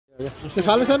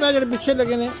खालिद साहब है जो पिछे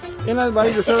लगे ने इन्हां दे बारे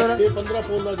दसो जरा। 15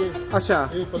 पौंड दा जे। अच्छा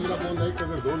ये 15 पौंड दा एक,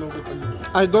 अगर दो लोग 5।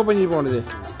 अच्छा 2 5 पौंड दे।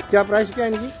 क्या प्राइस क्या है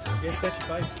इनकी?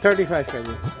 35 का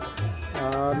जी।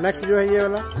 नेक्स्ट जो है ये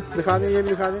वाला दिखा दें, ये भी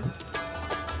दिखा दें।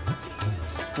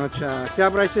 अच्छा क्या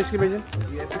प्राइस है इसकी भैया?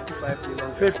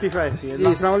 55 की जी।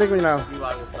 अस्सलाम वालेकुम जनाब,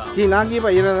 की नाम की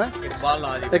भाई इन्हां दा?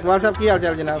 इकबाल साहब की हाल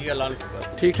चाल जनाब?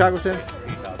 ठीक ठाक हुसैन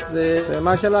ते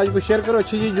माशाल्लाह। आज कुछ शेयर करो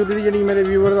अच्छी जी जुगली जी मेरे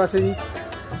व्यूअर वास्ते जी।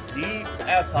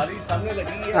 सारी सामने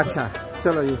लगी है। अच्छा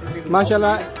चलो जी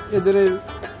माशाल्लाह। इधर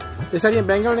ये सारी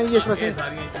बैंगल नहीं जी इस पासे?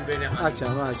 अच्छा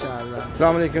माशाल्लाह।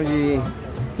 अस्सलाम वालेकुम जी,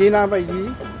 की नाम भाई जी?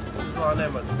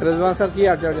 रिजवान साहब की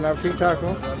हाल चाल जनाब? ठीक ठाक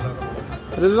हो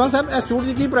रिजवान साहब? ए सूट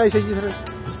की प्राइस है जी सर?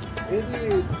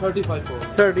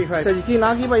 35 जी। की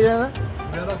नाम की भाई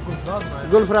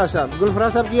गुलफराज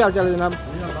साहब की हाल चाल है जनाब?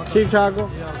 ठीक ठाक हो?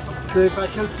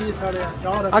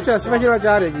 अच्छा स्पेशल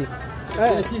अचार है जी।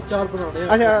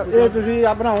 अच्छा ये तुसी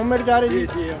अपना होममेड चाह रहे जी?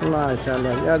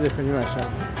 माशाल्लाह यार देखो जी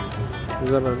माशाल्लाह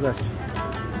जबरदस्त।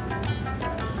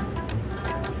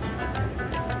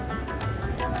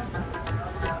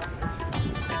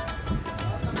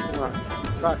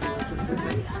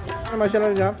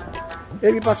 माशाल्लाह जनाब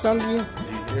ये भी पाकिस्तान की?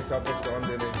 ये सब पाकिस्तान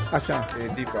दे ने। अच्छा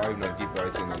 85 90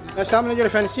 प्राइस है ये सामने जो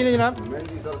फैंसी ने जनाब?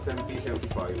 मेहंदी सर 70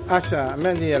 75। अच्छा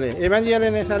मेहंदी वाले, ये मेहंदी वाले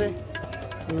ने सारे?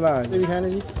 वाह ये भी है ना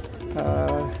जी।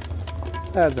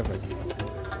 देखो जी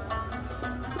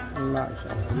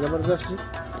माशाल्लाह जबरदस्त जी।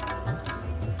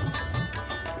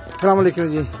 अस्सलाम वालेकुम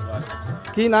जी,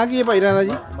 की ना की भाई रहना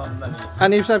जी?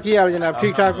 अनीफ साहब की हाल जनाब?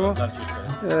 ठीक ठाक हो?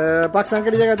 पाकिस्तान की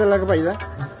जगह तो लग भाई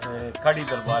खड़ी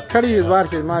दरबार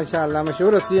से माशाल्लाह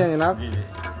मशहूर हस्ती है जनाब।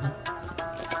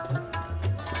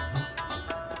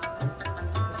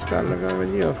 स्टॉल लगा हुआ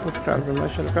जी और स्टॉल पे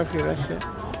माशाल्लाह काफ़ी रश है।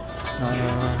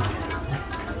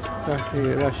 काफ़ी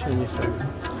रश है जी सर।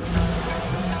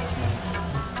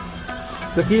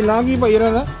 तो की नाम की भाई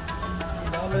रहा?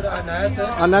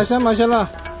 अनायत है माशाल्लाह।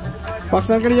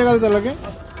 पाकिस्तान की जगह से लगे।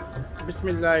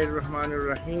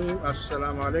 बिस्मिल्लाहिर्रहमानिर्रहीम।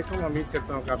 अस्सलाम वालेकुम। उम्मीद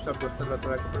करता हूँ कि आप सब दोस्त अल्लाह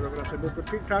ताला के प्रोग्राम से बिल्कुल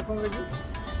ठीक ठाक होंगे जी।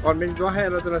 और मेरी दुआ है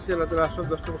अल्लाह ताला से अल्लाह ताला सब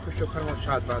दोस्तों को खुश खरम और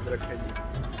शाद रखे जी।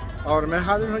 और मैं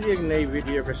हाजिर हूँ जी एक नई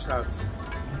वीडियो के साथ।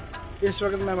 इस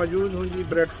वक्त मैं मौजूद हूँ जी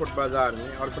ब्रैडफोर्ड बाज़ार में।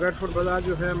 और ब्रैडफोर्ड बाज़ार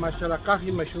जो है माशाल्लाह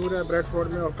काफ़ी मशहूर है ब्रैडफोर्ड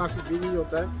में और काफ़ी बिजी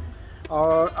होता है।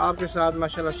 और आपके साथ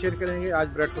माशाल्लाह शेयर करेंगे। आज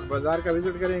ब्रैडफोर्ड बाज़ार का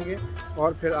विज़िट करेंगे और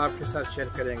फिर आपके साथ शेयर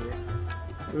करेंगे।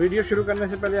 वीडियो शुरू करने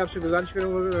से पहले आपसे गुजारिश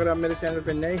करूँगा अगर आप मेरे चैनल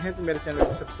पर नए हैं तो मेरे चैनल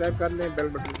को सब्सक्राइब कर लें, बेल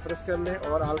बटन प्रेस कर लें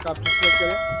और हाल का आप सब्सक्राइब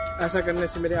करें। ऐसा करने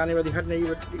से मेरे आने वाली हर नई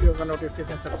वीडियो का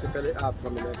नोटिफिकेशन सबसे पहले आपको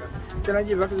मिलेगा। चलें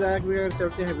जी वक्त ज़ाया किए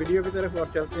चलते हैं वीडियो की तरफ और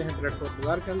चलते हैं ब्रैडफोर्ड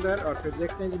बाज़ार के अंदर और फिर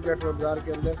देखते हैं जी ब्रैडफोर्ड बाज़ार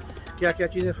के अंदर क्या क्या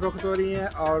चीज़ें फ़रोख्त हो रही हैं।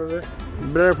 और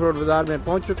ब्रैडफोर्ड बाज़ार में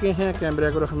पहुँच चुके हैं,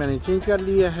 कैमरे का रुख मैंने चेंज कर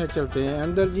लिया है। चलते हैं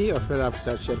अंदर जी और फिर आपके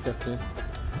साथ शेयर करते हैं।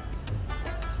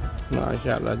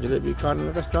 माशाल्लाह जलेबी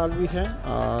कॉर्नर का स्टॉल भी है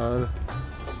और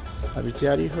अभी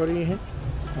तैयारी हो रही है।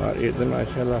 और इधर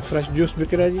माशाल्लाह फ्रेश जूस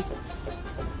बिक रहा है जी।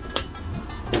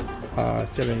 और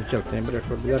चलें चलते हैं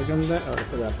ब्रैडफोर्ड बाज़ार के अंदर और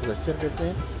फिर आपके साथ शेयर करते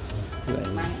हैं।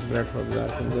 ब्रैडफोर्ड बाज़ार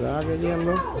के अंदर आ गए जी हम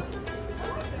लोग।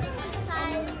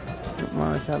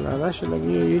 माशाल्लाह रश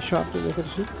लगी है ये शॉप पे देखो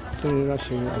रश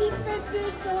है माशाल्लाह।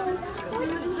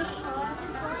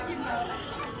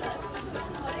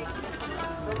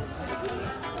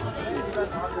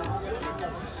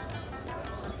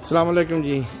 अस्सलाम वालेकुम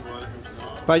जी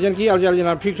भाईजान की हाल चाल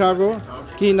जनाब? ठीक ठाक हो?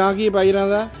 की ना की भाई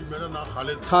रहा? मेरा नाम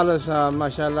खालिद साहब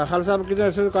माशाल्लाह। खालिद साहब कितने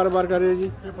अर्से से कारोबार कर रहे हो जी?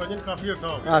 काफी अर्सा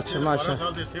हो गया। अच्छा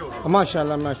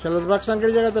माशाल्लाह माशाल्लाह। पाकिस्तान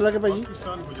की जगह तो लगे भाई?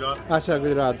 अच्छा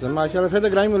गुजरात से माशाल्लाह। फिर तो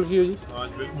ग्राई मुल्की हो जी?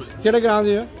 केड़े ग्राम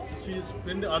से हो?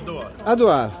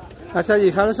 अदवार। अच्छा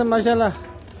जी खालिद साहब माशाल्लाह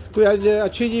कोई आज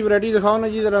अच्छी जी वैरायटी दिखाओ ना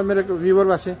जी जरा मेरे व्यूअर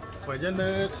वास्ते।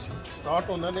 स्टार्ट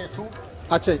होना ने इथों।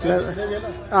 अच्छा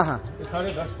हाँ सारे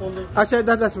 10 पौंड। अच्छा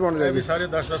 10 पौंड दे भी सारे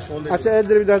 10 पौंड। अच्छा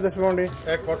इधर भी 10 पौंड है।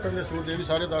 एक कॉटन के सूट दे भी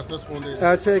सारे 10 पौंड।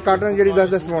 अच्छा कॉटन जेडी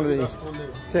 10 पौंड दे जी।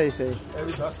 सही ये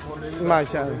भी 10 पौंड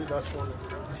माशाल्लाह। 10 पौंड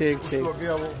ठीक हो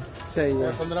गया वो सही है।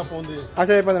 15 पौंड।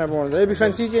 अच्छा ये 15 पौंड ये भी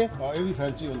फैंसी के? हां ये भी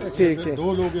फैंसी होंगे। ठीक है दो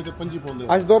लोग है तो 25 पौंड।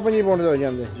 अच्छा 2-25 पौंड हो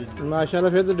जाते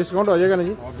माशाल्लाह। फिर तो डिस्काउंट हो जाएगा ना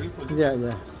जी? हां बिल्कुल जा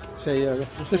सही है।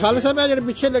 तो खालिद साहब है जो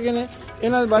पिछे लगे ने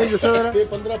इन्हां दे बारे दसो जरा। ये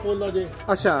 15 पौंड दा जे।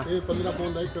 अच्छा ये 15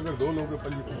 पौंड दा एक, अगर दो लोग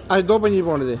 25 पौंड। अच्छा 2-25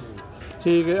 पौंड दे।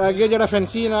 ठीक है आगे जो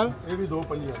फैंसी है नाल ये भी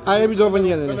 2-25 है। ये भी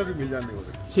 2-25 दे कलर भी मिल जाते हो।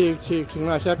 ठीक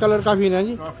माशाल्लाह कलर काफ़ी है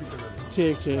जी? काफी कलर।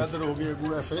 ठीक इधर हो गए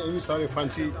ये भी सारे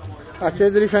फैंसी। अच्छा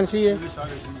इधर ही फैंसी है।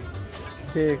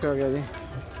 ठीक हो गया जी।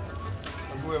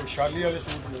 वो विशाली वाले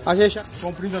सूट ने। अच्छा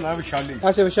कंपनी का नाम विशाली।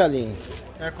 अच्छा विशाली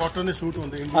ये कॉटन के सूट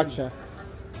होंगे। अच्छा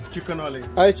चिकन वाले।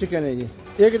 आए चिकन है जी।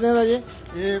 ये कितने का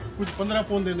ये कुछ 15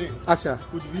 पौंदे ने, अच्छा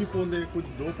कुछ 20 पौंदे, कुछ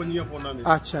 2 पंजियां पौंदा ने।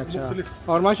 अच्छा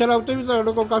और माशाल्लाह उत्ते भी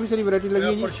तो काफी सारी वैरायटी लगी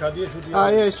है जी। शादी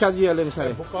ये शादी वाले ने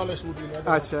सारे बुका वाले सूट ने।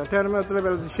 अच्छा ठहर मैं उतने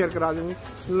पहले शेयर करा देंगे।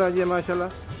 लो जी माशाल्लाह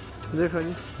देखो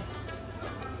जी,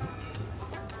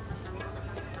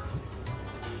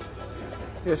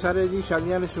 ये सारे जी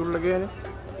शादियां वाले सूट लगे हैं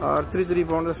और 3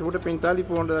 पाउंड का सूट है, 45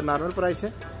 पाउंड का नॉर्मल प्राइस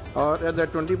है और इधर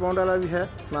 20 पाउंड वाला भी है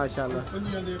माशाल्लाह।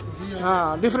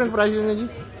 हाँ डिफरेंट प्राइस हैं जी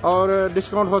और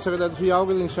डिस्काउंट हो सकता है, तुम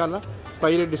आओगे तो इंशाल्लाह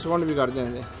पहले डिस्काउंट भी कर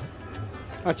देंगे।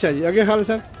 अच्छा जी आगे हाल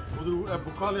सर।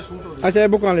 अच्छा ये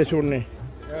बुक वाले सूट ने,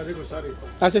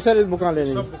 अच्छा सर बुका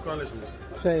लेने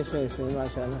सही सही सही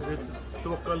माशाल्लाह।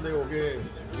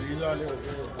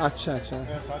 अच्छा अच्छा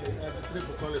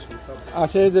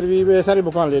अच्छा इधर भी सारे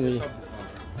बुका लेने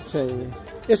सही है।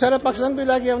 ये सारा पाकिस्तान पे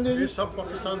लाके आते जी? सब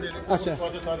पाकिस्तान दे रहे। अच्छा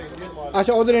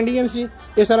अच्छा उधर इंडियन जी,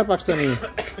 ये सारा पाकिस्तानी है।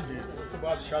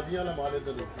 शादियां वाला माल है।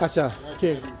 अच्छा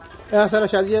ठीक, ये सारा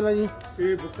शादी वाला जी।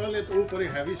 ये बुका ले तो ऊपर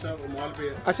हैवी सा माल पे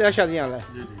है। अच्छा शादियां वाला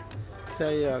जी जी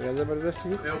सही आ गया जबरदस्त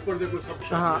जी। ऊपर देखो सब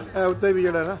हाँ उत्ते भी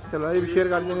जड़ा ना, चलो ये भी शेयर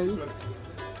कर देने जी।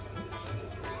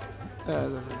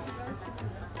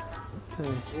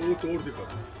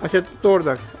 अच्छा तोड़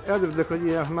तक इधर देखो जी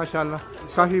माशाल्लाह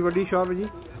काफ़ी बड़ी शॉप है जी।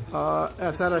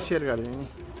 सारा शेयर कर देंगे।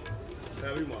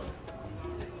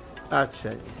 अच्छा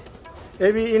जी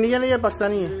ये भी इंडियन है या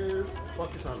पाकिस्तानी है?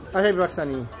 अच्छा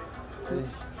पाकिस्तानी है।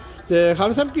 तो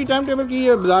खान साहब की टाइम टेबल की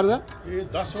है बाजार का? ये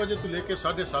 10 बजे तो लेके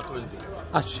 7:30 बजे तक।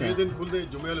 अच्छा 6 दिन खुलते,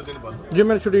 जुमे वाले दिन बंद।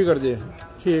 जुमे छुट्टी कर दिए,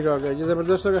 ठीक आ गया जी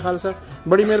जबरदस्त हो गया। खान साहब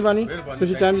बड़ी मेहरबानी,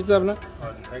 तुम टाइम दिता अपना।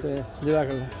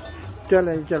 जज़ाकल्लाह।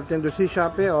 चलें चलते हैं दूसरी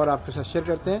शॉप पे और आपके साथ शेयर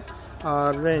करते हैं।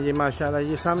 और लें जी माशाल्लाह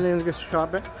ये सामने उनके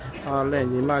शॉप है और लें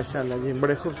जी माशाल्लाह जी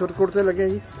बड़े खूबसूरत कुर्ते लगे हैं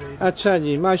जी। अच्छा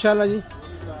जी माशाल्लाह जी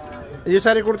ये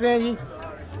सारे कुर्ते हैं जी।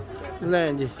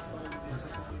 लें जी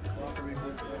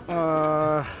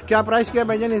क्या प्राइस क्या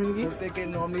भाईजान इनकी? कुर्ते के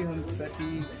नॉर्मली हम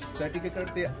 30 के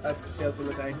करते, अब सेल तो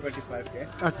लगाएं 25 के।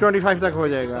 25 तक हो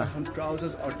जाएगा। हम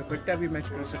ट्राउजर्स और दुपट्टा भी मैच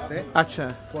कर सकते हैं। अच्छा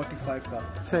 45 का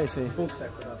सही सही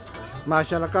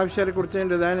माशाल्लाह काफ़ी सारे कुर्ते हैं,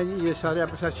 डिज़ाइन है जी। ये सारे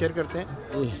आपके साथ शेयर करते हैं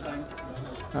जी।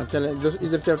 हाँ चलें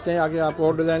इधर चलते हैं आगे, आपको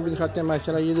और डिज़ाइन भी दिखाते हैं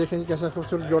माशाल्लाह। ये देखें कैसा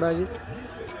खूबसूरत जोड़ा है जी।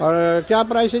 और क्या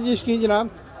प्राइस है जी इसकी जनाब,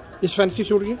 इस फैंसी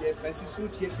सूट की? फैंसी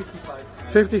सूट ये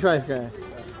 55 का है।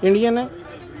 इंडियन है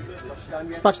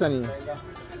पाकिस्तानी है,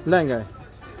 लहंगा है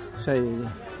सही है जी।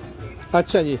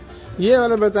 अच्छा जी ये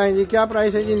वाला बताएं जी क्या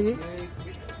प्राइस है जी इनकी?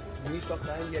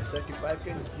 ये 35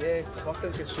 के, ये कॉटन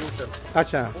के सूट है।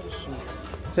 अच्छा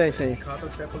सही सही खाता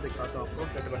सैंपल दिखाता हूं आपको।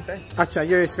 दुपट्टा है। अच्छा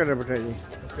ये इसका दुपट्टा है जी।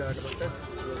 दुपट्टा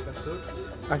इसका सूट।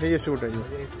 अच्छा ये सूट है जी।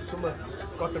 ये सुमर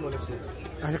कॉटन वाले सूट।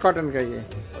 अच्छा कॉटन का ये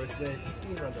और इसमें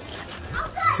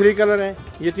 3 कलर हैं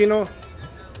ये तीनों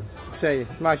सही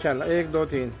माशाल्लाह 1 2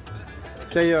 3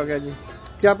 सही हो गया जी।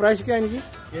 क्या प्राइस क्या है इनकी?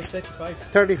 ये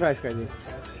 35 का जी।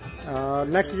 और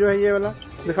नेक्स्ट जो है ये वाला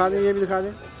दिखा दें, ये भी दिखा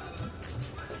दें।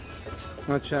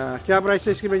 अच्छा क्या प्राइस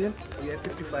है इसकी भैया? ये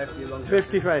 55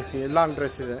 की लॉन्ग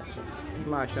ड्रेसेस है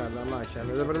माशाल्लाह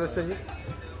माशाल्लाह ज़बरदस्त है जी।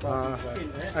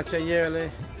 अच्छा ये वाले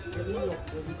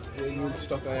न्यू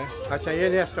स्टॉक आया। अच्छा ये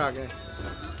नया स्टॉक है।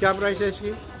 क्या प्राइस है इसकी?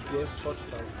 ये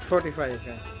 45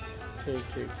 का ठीक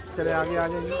ठीक। चले आगे आ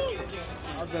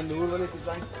जाइए। नूर वाले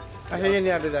डिजाइन। अच्छा ये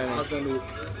नया डिज़ाइन है नूर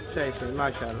सही सही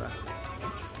माशाल्लाह।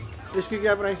 इसकी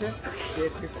क्या प्राइस है? ये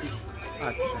 50।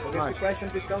 अच्छा प्राइस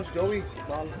एंड डिस्काउंट जो भी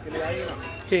माल के लिए आएगा ना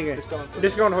ठीक है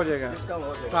डिस्काउंट हो जाएगा।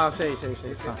 डिस्काउंट हाँ सही सही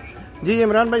सही हाँ जी।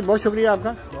 इमरान भाई बहुत शुक्रिया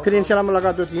आपका, फिर इंशाल्लाह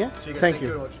मुलाकात होती है। Thank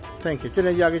you.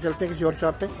 चलें जी आगे चलते हैं किसी और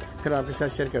शॉप पे, फिर आपके साथ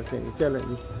शेयर करते हैं। चलें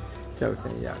जी चलते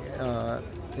हैं जी आगे। और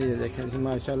ये देखें जी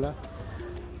माशाल्लाह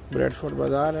ब्रैडफोर्ड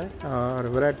बाज़ार है और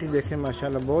वैरायटी देखें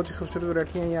माशाल्लाह बहुत ही खूबसूरत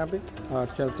वैरायटी है यहाँ पे। और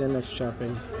चलते हैं नेक्स्ट शॉप पे।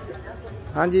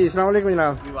 हाँ जी अस्सलाम वालेकुम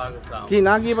जनाब। की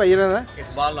ना की भाई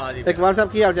इकबाल साहब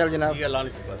की हाल चाल जनाब?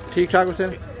 ठीक ठाक हुसैन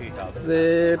ते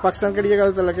पाकिस्तान केड़ी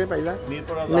जगह तो लगे पहला?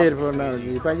 मीरपुर ना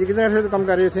जी। भाई जी कितने अर्से तो काम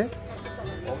कर रहे थे?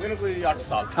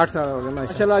 8 साल हो गए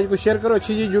माशाल्लाह। आज कुछ शेयर करो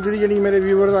अच्छी जी जुटरी जी मेरे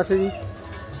व्यूवर वास्ते जी।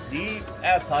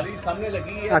 सारी सामने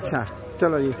लगी है। अच्छा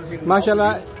चलो जी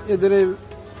माशाल्लाह। इधर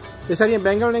ये सारी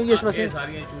बैंगल नहीं जी इस पास?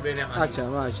 अच्छा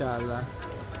माशाल्लाह।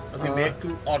 मेक टू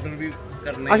ऑर्डर भी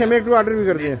करने। अच्छा मेक टू ऑर्डर भी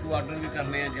करते हैं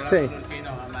सही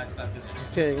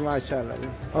ठीक माशाल्लाह जी।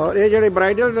 और ये जो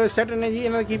ब्राइडल सेट ने जी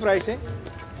इन्होंने की प्राइस है?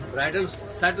 ब्राइडल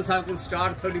सेट सारे को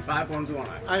स्टार्ट 35 पाउंड से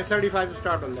होना है। 35 to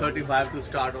स्टार्ट होता है। 35 to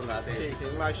स्टार्ट होता है ठीक है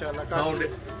माशाल्लाह।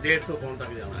 100-150 पाउंड तक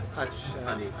जाना है। अच्छा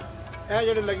हां जी ਇਹ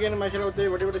ਜਿਹੜੇ ਲੱਗੇ ਨੇ ਮਾਸ਼ਾਅੱਲਾ ਉੱਤੇ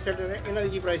ਵੱਡੇ ਵੱਡੇ ਸੈੱਟ ਨੇ ਇਹਨਾਂ ਦੀ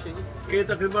ਕੀ ਪ੍ਰਾਈਸ ਹੈ ਜੀ? ਇਹ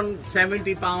ਤਕਰੀਬਨ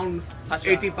 70 ਪਾਉਂਡ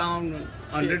 80 ਪਾਉਂਡ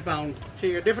 100 ਪਾਉਂਡ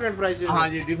ਠੀਕ ਹੈ ਡਿਫਰੈਂਟ ਪ੍ਰਾਈਸ ਹੈ। हाँ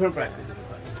जी डिफरेंट प्राइस है।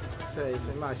 सही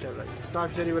सही माशाल्लाह जी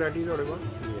काफ़ी सारी वैरायटी ਤੁਹਾਡੇ ਕੋਲ।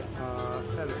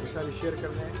 सारी शेयर कर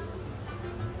दें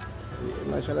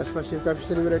माशाल्लाह। इस पर काफ़ी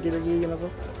सारी वैरायटी लगी हुई है इनको,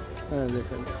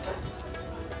 देखें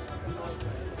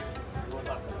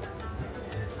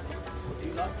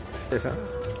ऐसा।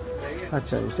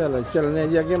 अच्छा जी, चलो चलने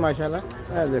जी आगे माशाल्लाह।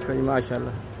 देखो जी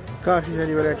माशाल्लाह काफ़ी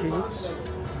सारी वैरायटी जी।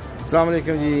 अस्सलाम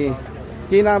वालेकुम जी,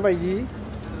 की नाम भाई जी?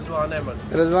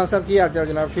 रिजवान साहब, की हाल चाल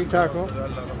जनाब? ठीक ठाक हो?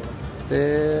 तो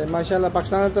माशाल्लाह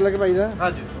पाकिस्तान तो लगे भाई दा?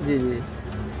 हाँ जी जी जी।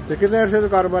 तो कितने अर्से से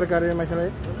कारोबार कर रहे हैं माशाल्लाह?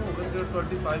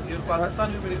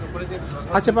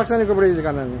 अच्छा, पाकिस्तानी कपड़े की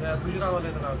दुकान में।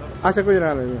 अच्छा,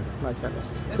 गुजरात में माशाल्लाह।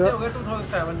 तो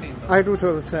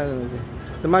 2007 में।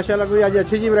 तो माशाल्लाह कोई आज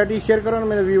अच्छी जी वैरायटी शेयर करो ना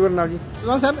मेरे व्यूवर नाल जी।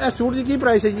 रिजवान साहब ए सूट की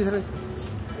प्राइस है जी सर?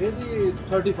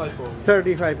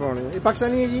 35 पाउंड है।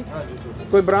 पाकिस्तानी है जी?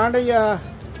 कोई ब्रांड है या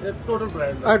टोटल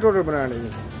ब्रांड? टोटल ब्रांड है जी।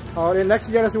 और ये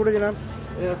नेक्स्ट जरा सूट है जनाब?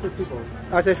 50 पाउंड।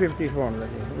 अच्छा, 50 पाउंड है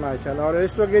जी माशाल्लाह। और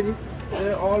इस वगे जी?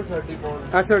 All 30 pound.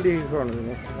 30 पाउंड है।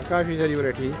 काफ़ी सारी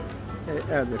वैरायटी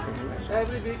देखो।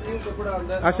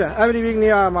 अच्छा, एवरी वीक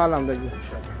नया माल आता जी।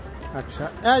 अच्छा,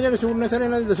 ये जो सूट ने सर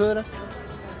इन्होंने दसो जरा।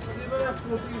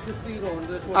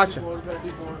 अच्छा,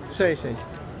 सही सही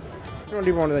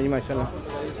 20 पाउंड है जी माशाल्लाह।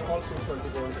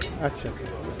 अच्छा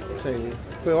सही है।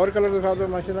 कोई और कलर दिखा दो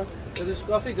माशाल्लाह।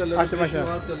 काफ़ी कलर। अच्छा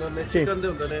माशाल्लाह।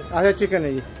 अच्छा, चिकन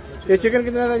है जी। ये चिकन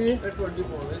कितना था जी? 20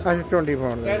 पाउंड। अच्छा, 20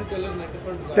 पाउंड।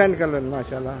 10 कलर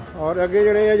माशाल्लाह। और अगे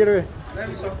जड़े है जड़े?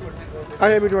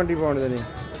 अच्छा, भी 20 पाउंड दे नहीं।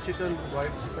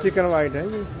 चिकन वाइट है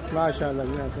जी माशाल्लाह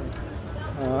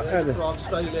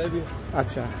जी।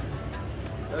 अच्छा,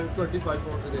 25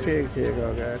 पाउंड। ठीक ठीक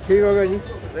हो गया, ठीक हो गया जी।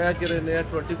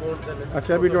 20 पाउंड।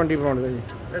 अच्छा, अभी 20 पाउंड है जी।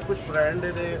 कुछ ब्रांड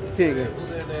है। ठीक है,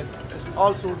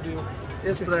 ऑल सूट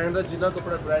इस ब्रांड का जिन्ना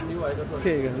कपड़ा ब्रांड न्यू आएगा।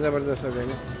 ठीक है, ज़बरदस्त हो गया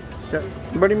जी।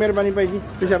 बड़ी मेहरबानी भाई जी,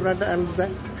 तुझे अपना टाइम देता है,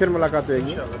 फिर मुलाकात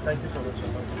होगी। Thank you so much.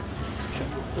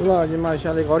 वाह जी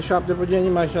माशाल्लाह, एक और शॉप से पुजे जी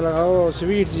माशाल्लाह। ओ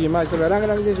स्वीट जी माशाल्लाह, रंग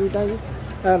रंग की स्वीटा जी।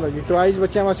 लो जी टॉयज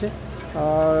बच्चों वास्ते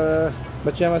और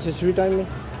बच्चों वास्ते स्वीट टाइम में।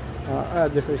 हाँ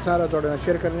देखो सारा थोड़े ना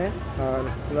शेयर करने हैं। और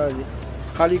लो जी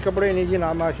खाली कपड़े नहीं जी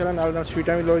ना माशाल्लाह, नाल नाल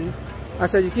स्वीटा भी लो जी।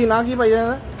 अच्छा जी, की नाम की भाई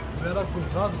मेरा?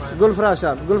 गुलफराज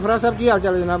साहब। गुलफराज साहब की हाल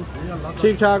चाल है जनाब?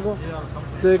 ठीक ठाक हो?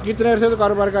 तो कितने अर्से तो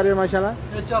कारोबार कर रहे हो माशाल्लाह?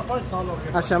 4-5 साल हो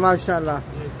गए। अच्छा माशाल्लाह।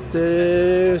 तो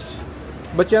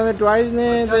बच्चों के टॉयज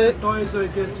ने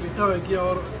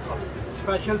और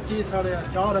स्पेशल चीज साढ़े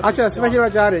अचार। अच्छा, स्पेशल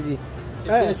अचार है जी।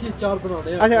 चार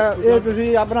बनाने। अच्छा, ये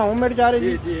तुसी अपना होममेड चार है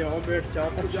जी? जी होममेड चार।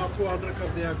 कुछ आपको ऑर्डर कर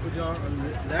दिया, कुछ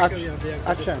लेके आते हैं।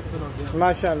 अच्छा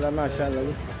माशाल्लाह माशाल्लाह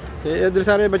जी। तो इधर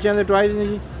सारे बच्चों के टॉयज ने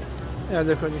जी। ये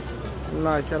देखो जी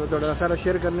माशाल्लाह, थोड़ा सारा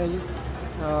शेयर करने जी।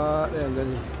 और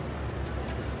जी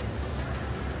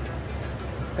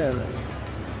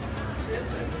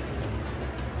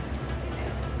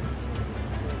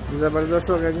ज़बरदस्त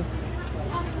हो गया जी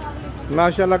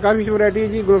माशाल्लाह। काफ़ी वैरायटी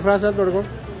जी गुलफराज साहब थोड़े को।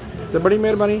 तो बड़ी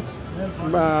मेहरबानी,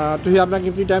 तुम अपना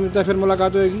कीमती टाइम दिता, फिर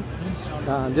मुलाकात होगी।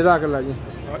 हाँ जज़ाकल्लाह जी।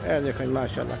 और ए देखो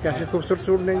माशाल्लाह कैसे खूबसूरत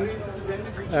सूट ने जी।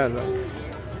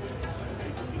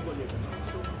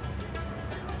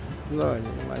 लो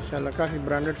जी माशाल्लाह, काफ़ी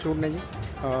ब्रांडेड सूट ने जी।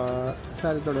 और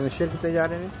सारे थोड़े शेयर किए जा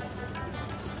रहे हैं।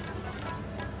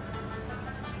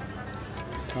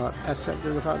 और ऐसा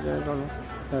दिखा दें दोनों।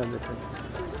 देखो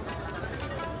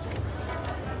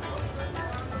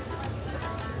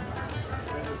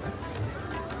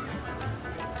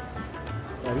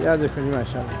यार देखो जी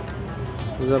माशाल्लाह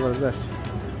ज़बरदस्त।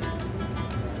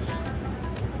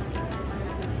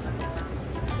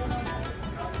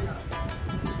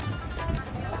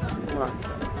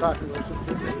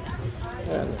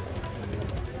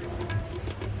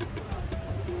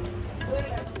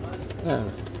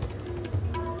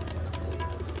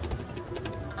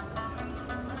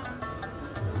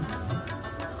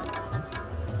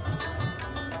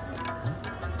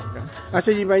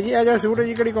 अच्छा जी भाई जी, ये जो सूट है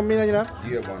जी किहड़ी कंपनी का जनाब?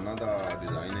 जी अबाना दा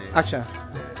डिजाइन है। अच्छा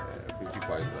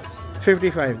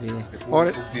 55 दी है।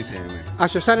 और सेम है।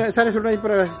 अच्छा सारे सारे सूटां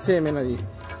पर सेम है ना जी।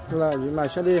 ला जी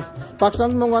माशाल्लाह,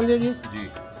 पाकिस्तान में मंगवाते जी? जी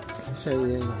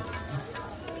सही है जी।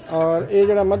 और ये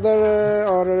जो मदर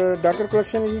और डॉक्टर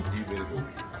कलेक्शन है जी? जी बिल्कुल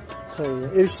सही है।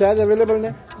 ये शायद अवेलेबल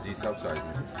ने? जी सब साइज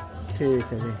में। ठीक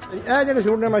है जी। ये जो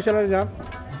सूट ने माशाल्लाह जनाब,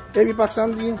 ये भी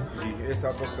पाकिस्तान दी है जी? ये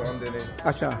सब पाकिस्तान दे ने।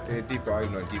 अच्छा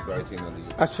 85-90 प्राइस इन्हां दी।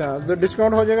 अच्छा, तो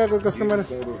डिस्काउंट हो जाएगा कोई कस्टमर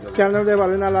चैनल के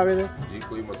हवाले नाल आवे? जी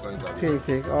कोई मसला नहीं। ठीक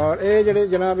ठीक। और ये जड़े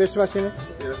जनाब इस पासे ने?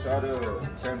 ये सारे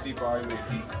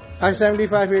 75-80। अच्छा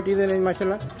 75-80 दे ने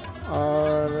माशाल्लाह।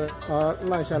 और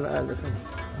माशाल्लाह देखो।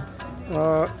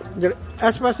 और जड़े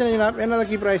इस पासे ने जनाब, इन्हां दा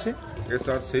की प्राइस है? ये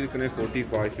सर सिल्क ने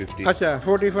 45-50। अच्छा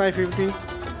 45-50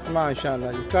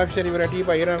 माशाल्लाह जी। काफ़ी सारी वैरायटी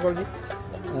पाई रहा कोल जी।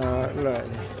 लो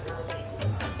जी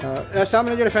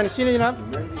सामने जो फैंसी ने जनाब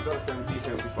मेहंदी सर 70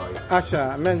 75 अच्छा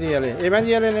मेहंदी वाले ये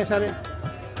मेहंदी वाले ने सारे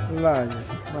ला जी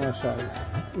माशाल्लाह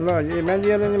ला जी ये मेहंदी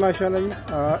वाले ने माशाल्लाह जी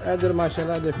इधर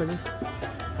माशाल्लाह देखो जी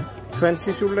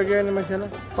फैंसी सूट लगे हैं माशाल्लाह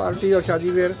पार्टी और शादी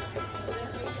वेयर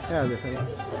है देखो जी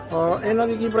और इन्हों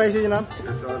की प्राइस है जनाब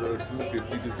सर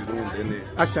 250 की शुरू होंगे ने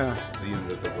अच्छा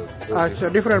 300 तक अच्छा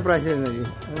डिफरेंट प्राइस है जी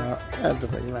है तो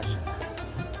भाई माशाल्लाह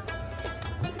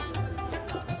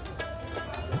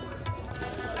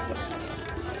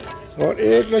और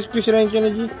एक किस रेंज के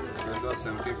जी सर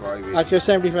 75 अच्छा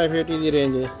 75 80 की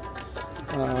रेंज है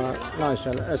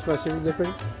माशाल्लाह इस पास भी देखो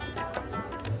जी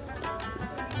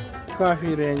काफ़ी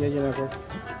रेंज है जिन्हों को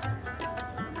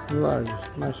वाह जी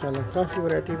माशाल्लाह काफ़ी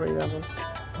वैरायटी भाई यहाँ पर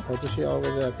और तुम आओगे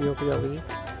तो हैप्पी होकर जाओगे जी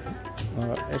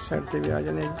और इस साइड से भी आ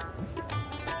जाने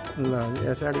जी ला जी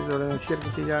इस साइड भी थोड़ा शेयर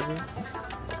की जा रही है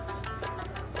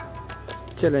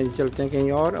चलें जी चलते हैं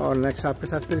कहीं और नेक्स्ट आपके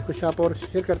साथ फिर कुछ आप और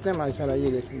शेयर करते हैं माशाल्लाह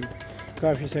ये देखिए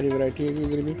काफ़ी सारी वैरायटी है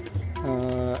इधर भी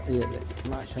ये देखिए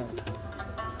माशाल्लाह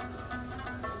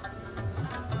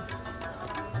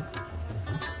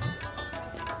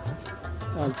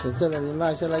अच्छा चलो जी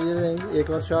माशाल्लाह ये एक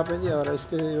और शॉप है जी और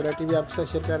इसकी वैरायटी भी आपके साथ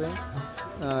शेयर कर रहे हैं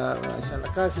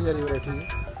माशाल्लाह काफ़ी सारी वैरायटी है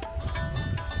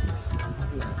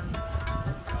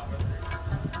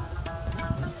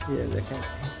ये देखें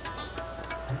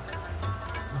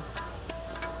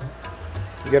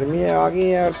गर्मियाँ आ गई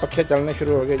हैं और पक्षे चलने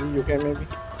शुरू हो गए जी यूके में भी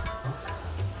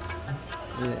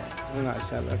ये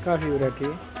माशाल्लाह काफ़ी वैरायटी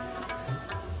है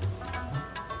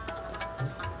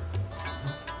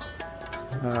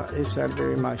हाँ इस साइड पे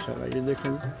भी माशाल्लाह ये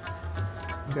देखें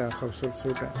क्या खूबसूरत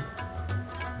सूट है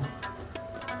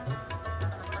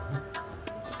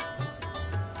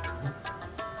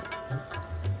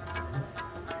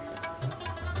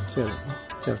चलो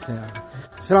चलते हैं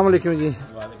अस्सलाम वालेकुम जी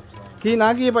की ना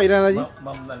की भाई रहना जी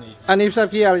अनीफ साहब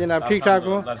की हाल जनाब ठीक ठाक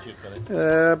हो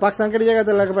पाकिस्तान की जगह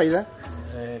तो लग भाई दा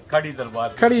खड़ी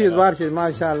दरबार से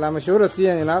माशाल्लाह मशहूर हस्ती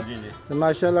है जनाब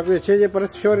माशाल्लाह कोई अच्छे जे पर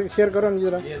शेयर करो ना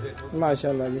जरा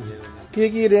माशाल्लाह जी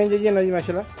की रेंज है जी ना जी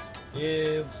माशाल्लाह ये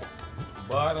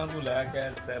 12 ਤੋਂ ਲੈ ਕੇ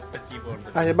 25 ਪਾਉਂਡ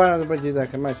अच्छा 12 ਤੋਂ 25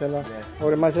 तक माशाल्लाह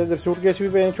और माशाल्लाह इधर सूटकेस भी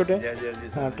पे हैं छोटे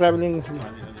हाँ ट्रैवलिंग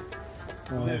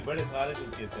बड़े सारे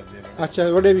सूटकेस करते हैं अच्छा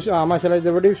बड़े भी हाँ माशाल्लाह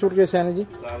इधर बड़े भी सूटकेस हैं जी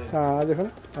हाँ देखो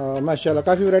ना माशाल्लाह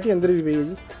काफ़ी वैरायटी अंदर भी पई है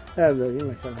जी है जी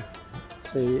माशाल्लाह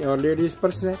सही और लेडीज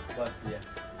पर्स है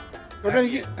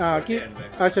हाँ की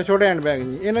अच्छा छोटे हैंड बैग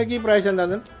जी इन्हें की प्राइस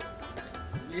अंदाजन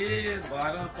ये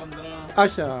 12 15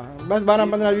 अच्छा बस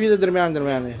 12 15 20 के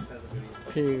दरमियान है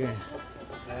ठीक है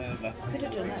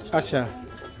अच्छा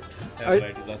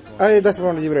अरे 10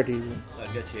 पाउंड की वैरायटी जी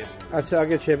अच्छा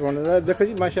आगे 6 पाउंड देखो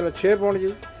जी माशाल्लाह 6 पाउंड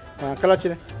जी हाँ क्लच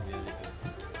ने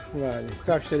वाह जी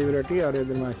काफ़ी सारी वैरायटी और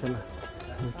इधर माशाल्लाह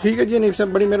ठीक है जी नीफ साहब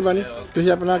बड़ी मेहरबानी तुझे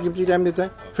अपना कीमती टाइम देता है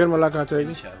फिर मुलाकात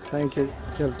होगी थैंक यू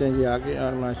चलते हैं जी आगे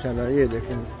और माशाल्लाह ये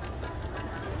देखेंगे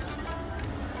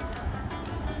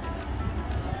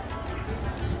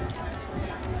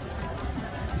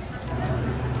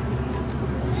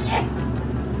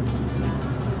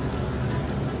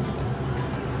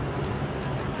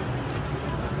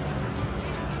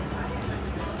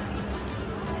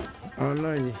और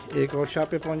लो जी एक और शॉप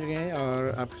पे पहुंच गए हैं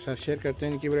और आपके साथ शेयर करते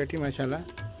हैं इनकी वैरायटी माशाल्लाह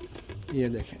ये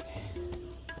देखें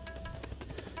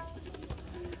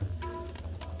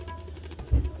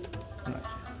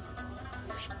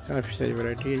काफ़ी सारी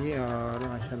वैरायटी है जी और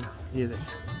माशाल्लाह ये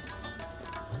देखें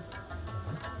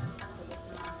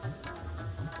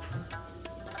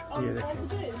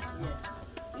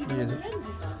ये देखें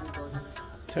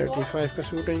 35 का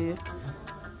सूट है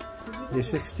ये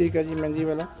 60 का जी मेहंदी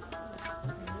वाला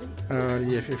और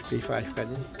ये 55 का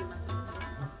जी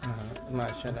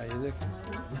माशाल्लाह ये देखें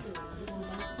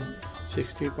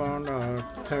 60 पाउंड और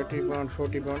 30 पाउंड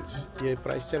 40 पाउंड ये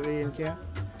प्राइस चल रही है इनके यहाँ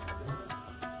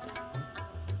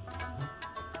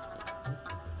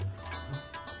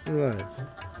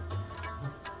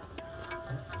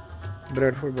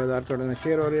ब्रैडफोर्ड बाजार थोड़ा ना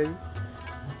शेयर हो रहा है जी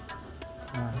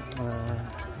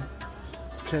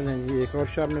चलें जी एक और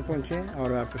शॉप में पहुँचे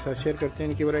और आपके साथ शेयर करते हैं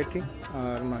इनकी वैरायटी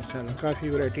और माशाल्लाह काफ़ी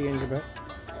वैरायटी है इनके पास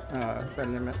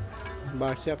पहले मैं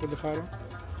बाहर से आपको दिखा रहा हूँ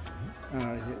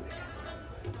ये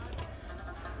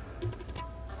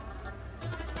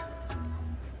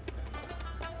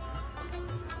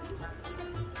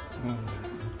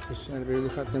इस साइड पे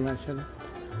दिखाते हैं माशाल्लाह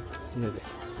ये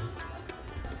देखिए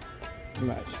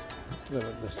माशाल्लाह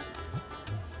ज़बरदस्त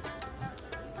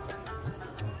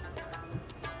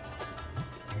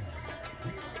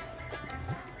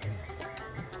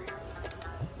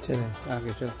चलें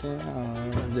आगे चलते हैं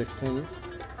और देखते हैं ये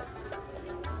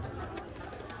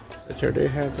सैटरडे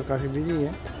है तो काफ़ी बिजी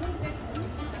है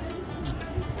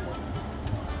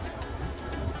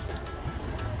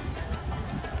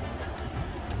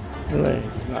नहीं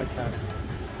अच्छा,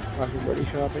 काफ़ी बड़ी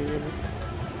शॉप है ये भी।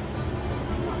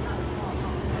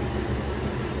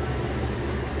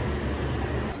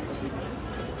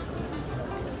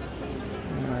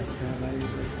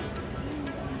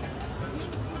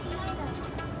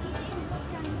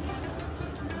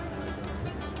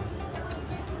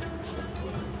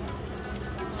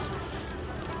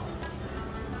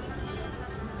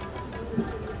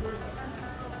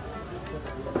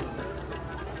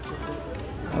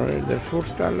 और इधर फूड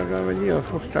स्टॉल लगा हुआ जी, और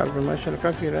फूड स्टॉल पर माशाल्लाह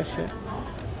काफ़ी रश है,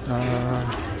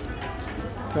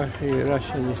 काफ़ी रश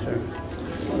है जी सर।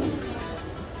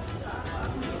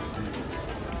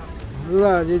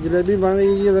 ला जी जलेबी बन रही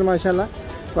है इधर माशाल्लाह,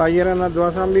 भाईयारा ना दुआ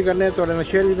सलाम भी करने हैं, थोड़े ना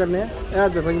शेयर भी करने हैं। यह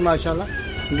देखो जी माशाल्लाह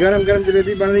गरम गरम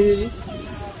जलेबी बन रही है जी।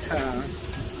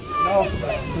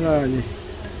 हाँ जी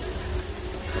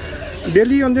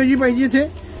डेली आते हो जी भाई जी इतने?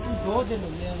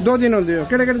 2 दिन होंगे हो,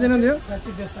 केड़े दिन होंगे हो?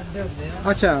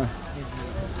 अच्छा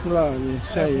ला जी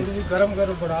सही गरम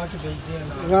गरम बना के भेजते हैं।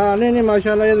 हाँ नहीं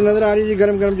माशाल्लाह ये नज़र आ रही है जी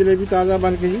गरम गरम जलेबी ताज़ा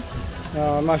बन के जी।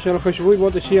 माशाल्लाह खुशबू भी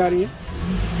बहुत अच्छी आ रही है।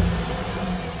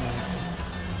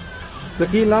 तो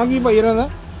की नाम की भाई रहा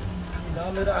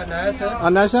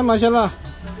अनायत है माशाल्लाह।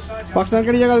 पाकिस्तान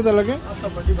कड़ी जगह तो लगे?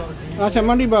 अच्छा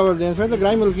मंडी बावल दें, फिर तो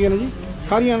ग्राई मुल्की है ना जी,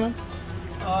 खारिया ना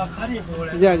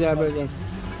जा बिल्कुल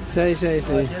सही सही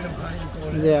सही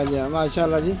जा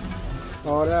माशाल्लाह जी।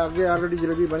 और आगे ऑलरेडी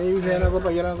जलेबी बनी हुई है ना को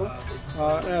भैया को,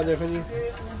 और देखो जी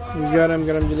गरम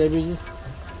गरम जलेबी जी।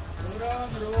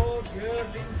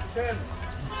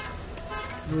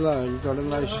 ला जी थोड़ा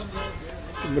नाइस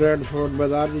ब्रैडफोर्ड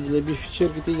बाजार की जलेबी शेयर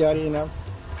की जा रही है जनाब।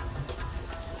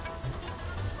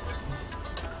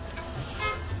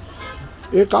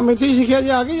 ये काम इतने ही सीखे जी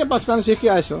आगे या पाकिस्तान सीख के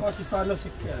आए सो? पाकिस्तान में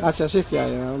सीख के आए। अच्छा सीख के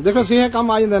आए हो, देखो सीखे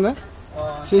काम आ जाता ना,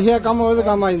 सीखे काम हो तो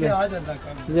काम आ जाता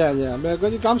जा बिल्कुल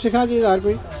जी। काम सीखना चाहिए हर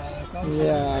कोई,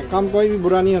 काम कोई भी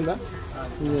बुरा नहीं होता,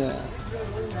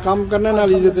 काम करने ना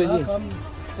इज्जत है जी।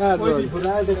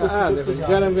 देखो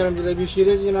गरम गरम जलेबी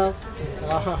शीरे जी जनाब,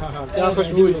 क्या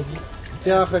खुशबू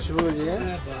क्या खुशबू जी है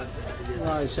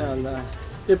माशाल्लाह।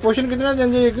 ये पोर्शन कितना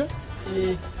देंगे? एक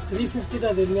 350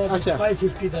 का देने हैं। अच्छा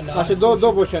 550 का। अच्छा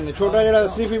दो पोर्शन है, छोटा जरा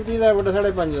 350 का, बड़ा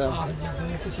 5.5 का।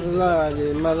 ला जी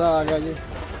मज़ा आ गया जी।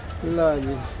 ला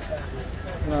जी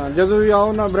हाँ जदों भी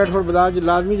आओ ना ब्रैडफोर्ड बाजार जी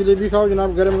लाजमी जलेबी खाओ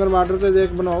जनाब, गरम गरम आर्डर से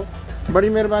देख बनाओ। बड़ी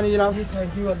मेहरबानी जनाब,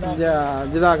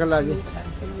 जज़ाकल्लाह जी।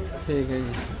 ठीक है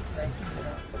जी,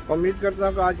 उम्मीद करता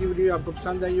हूँ कि आज की वीडियो आपको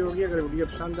पसंद आई होगी। अगर वीडियो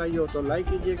पसंद आई हो तो लाइक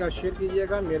कीजिएगा, शेयर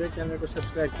कीजिएगा, मेरे चैनल को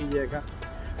सब्सक्राइब कीजिएगा,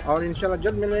 और इंशाल्लाह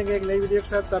जल्द मिलेंगे एक नई वीडियो के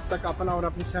साथ। तब तक अपना और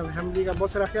अपनी फैमिली का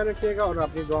बहुत सारा ख्याल रखिएगा, और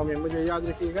अपनी दुआ में मुझे याद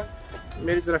रखिएगा।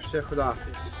 मेरी तरफ से खुदा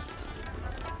हाफिज़।